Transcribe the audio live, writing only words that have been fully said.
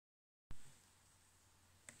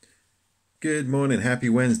Good morning, happy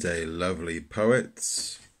Wednesday, lovely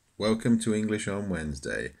poets. Welcome to English on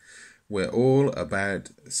Wednesday. We're all about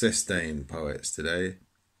sestain poets today.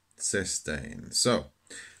 Sestain. So,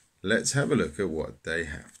 let's have a look at what they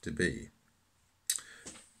have to be.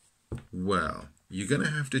 Well, you're going to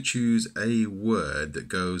have to choose a word that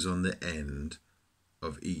goes on the end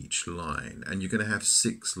of each line, and you're going to have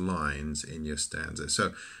 6 lines in your stanza.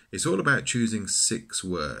 So, it's all about choosing 6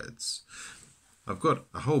 words. I've got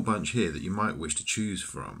a whole bunch here that you might wish to choose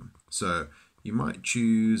from. So you might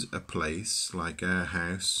choose a place like a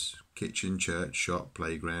house, kitchen, church, shop,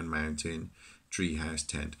 playground, mountain, tree house,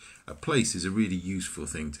 tent. A place is a really useful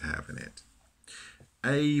thing to have in it.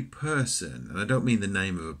 A person, and I don't mean the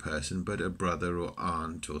name of a person, but a brother or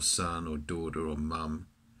aunt or son or daughter or mum.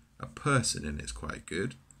 A person in it's quite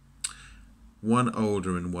good. One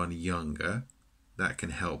older and one younger. That can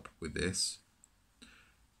help with this.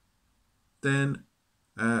 Then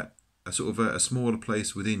a smaller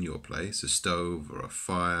place within your place, a stove or a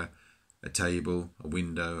fire, a table, a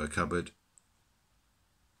window, a cupboard.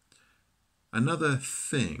 Another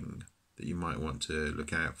thing that you might want to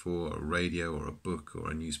look out for, a radio or a book or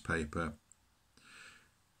a newspaper.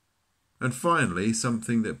 And finally,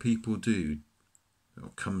 something that people do, or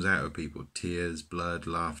comes out of people, tears, blood,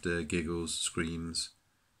 laughter, giggles, screams,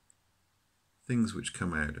 things which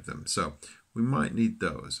come out of them. So we might need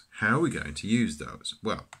those. How are we going to use those?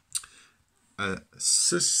 Well, a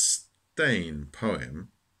sestain poem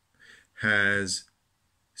has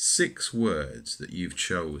 6 words that you've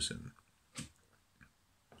chosen.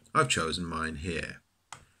 I've chosen mine here.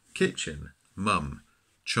 Kitchen, mum,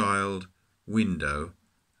 child, window,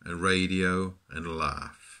 and radio, and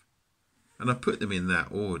laugh. And I put them in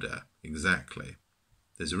that order, exactly.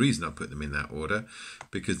 There's a reason I put them in that order,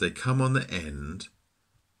 because they come on the end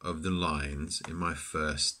of the lines in my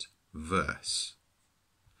first verse.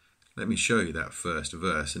 Let me show you that first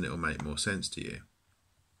verse and it'll make more sense to you.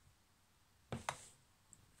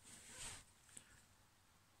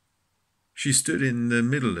 She stood in the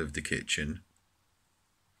middle of the kitchen.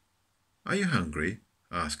 "Are you hungry?"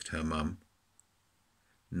 asked her mum.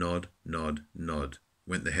 Nod, nod, nod,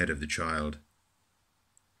 went the head of the child.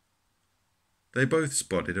 They both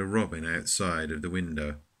spotted a robin outside of the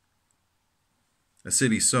window. A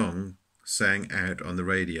silly song sang out on the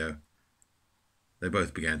radio. They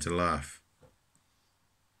both began to laugh.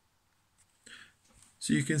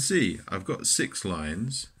 So you can see I've got 6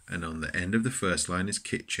 lines, and on the end of the first line is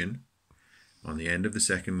kitchen, on the end of the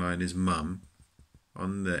second line is mum,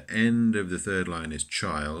 on the end of the third line is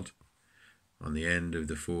child, on the end of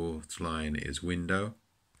the 4th line is window,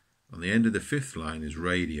 on the end of the 5th line is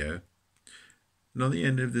radio, and on the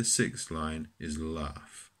end of the 6th line is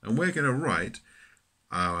laugh. And we're going to write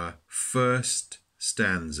our first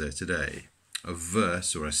stanza today. A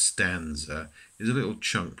verse or a stanza is a little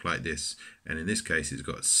chunk like this, and in this case it's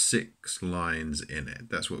got 6 lines in it.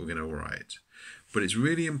 That's what we're going to write. But it's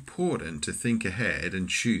really important to think ahead and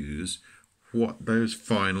choose what those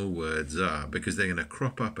final words are, because they're going to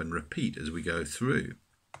crop up and repeat as we go through.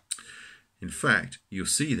 In fact, you'll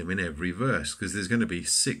see them in every verse, because there's going to be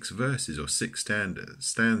 6 verses or 6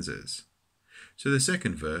 stanzas. So the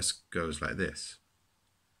second verse goes like this.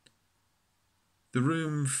 The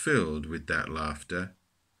room filled with that laughter,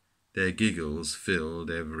 their giggles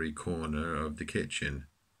filled every corner of the kitchen.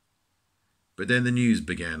 But then the news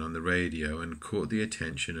began on the radio and caught the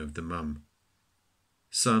attention of the mum.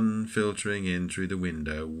 Sun filtering in through the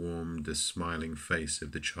window warmed the smiling face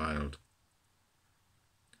of the child.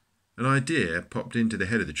 An idea popped into the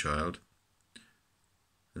head of the child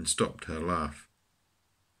and stopped her laugh.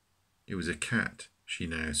 It was a cat she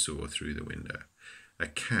now saw through the window. A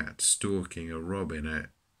cat stalking a robin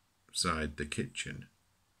outside the kitchen.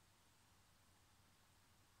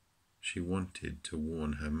 She wanted to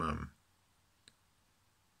warn her mum,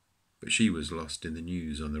 but she was lost in the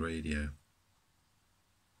news on the radio.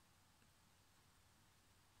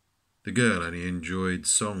 The girl only enjoyed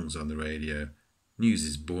songs on the radio. News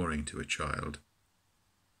is boring to a child.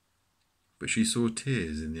 But she saw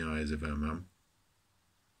tears in the eyes of her mum.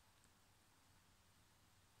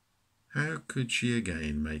 How could she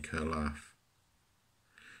again make her laugh?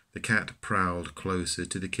 The cat prowled closer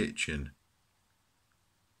to the kitchen,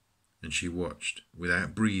 and she watched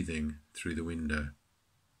without breathing through the window.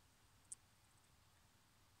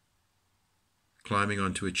 Climbing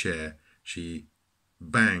onto a chair, she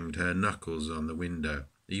banged her knuckles on the window,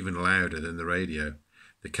 even louder than the radio.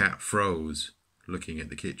 The cat froze, looking at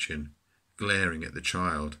the kitchen, glaring at the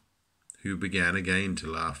child, who began again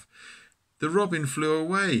to laugh. The robin flew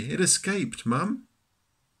away. It escaped, Mum.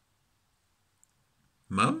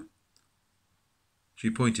 Mum? She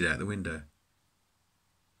pointed out the window.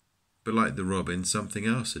 But like the robin, something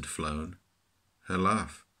else had flown. Her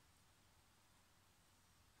laugh.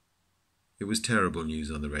 It was terrible news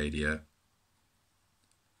on the radio.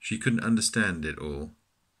 She couldn't understand it all.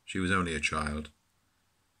 She was only a child.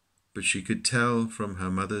 But she could tell from her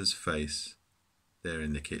mother's face there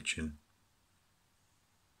in the kitchen.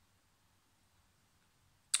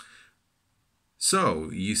 So,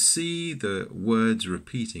 you see the words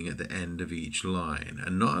repeating at the end of each line.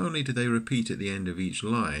 And not only do they repeat at the end of each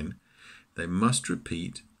line, they must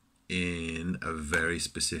repeat in a very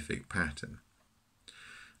specific pattern.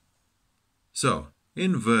 So,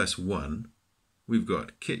 in verse 1, we've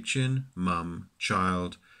got kitchen, mum,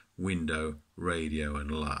 child, window, radio,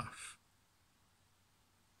 and laugh.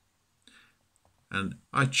 And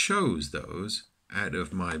I chose those out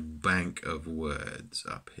of my bank of words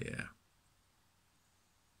up here.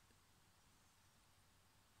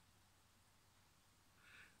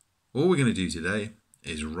 All we're going to do today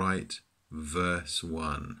is write verse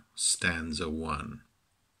 1, stanza 1.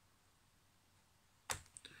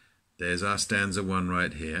 There's our stanza 1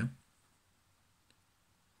 right here.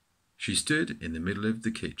 She stood in the middle of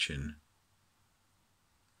the kitchen.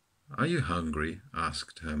 "Are you hungry?"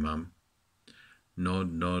 asked her mum.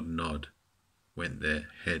 Nod, nod, nod, went the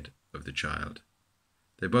head of the child.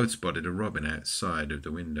 They both spotted a robin outside of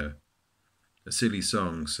the window. A silly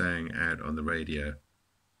song sang out on the radio.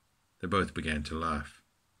 They both began to laugh.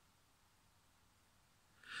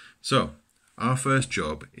 So, our first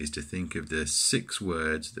job is to think of the 6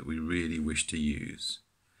 words that we really wish to use.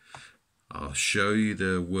 I'll show you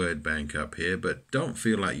the word bank up here, but don't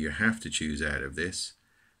feel like you have to choose out of this.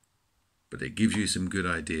 But it gives you some good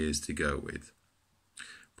ideas to go with.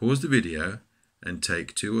 Pause the video and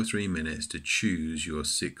take 2 or 3 minutes to choose your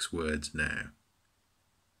 6 words now.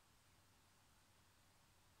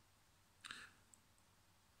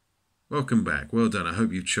 Welcome back. Well done. I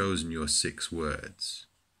hope you've chosen your 6 words.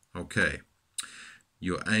 Okay.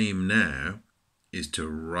 Your aim now is to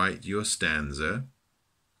write your stanza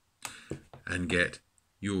and get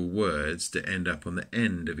your words to end up on the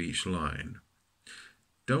end of each line.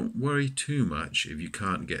 Don't worry too much if you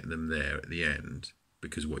can't get them there at the end,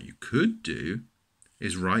 because what you could do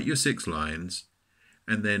is write your 6 lines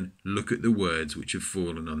and then look at the words which have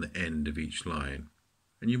fallen on the end of each line,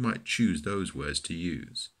 and you might choose those words to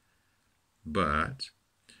use. But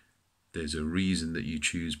there's a reason that you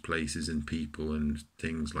choose places and people and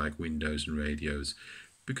things like windows and radios,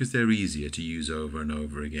 because they're easier to use over and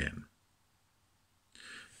over again.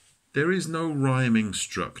 There is no rhyming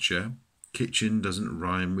structure. Kitchen doesn't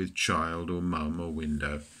rhyme with child or mum or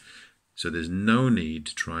window, so there's no need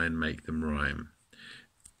to try and make them rhyme.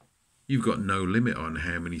 You've got no limit on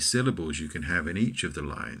how many syllables you can have in each of the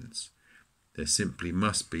lines. There simply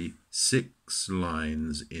must be 6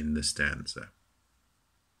 lines in the stanza.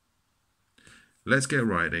 Let's get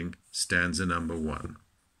writing stanza number 1.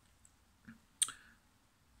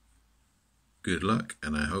 Good luck,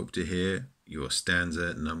 and I hope to hear your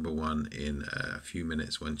stanza number 1 in a few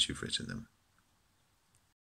minutes once you've written them.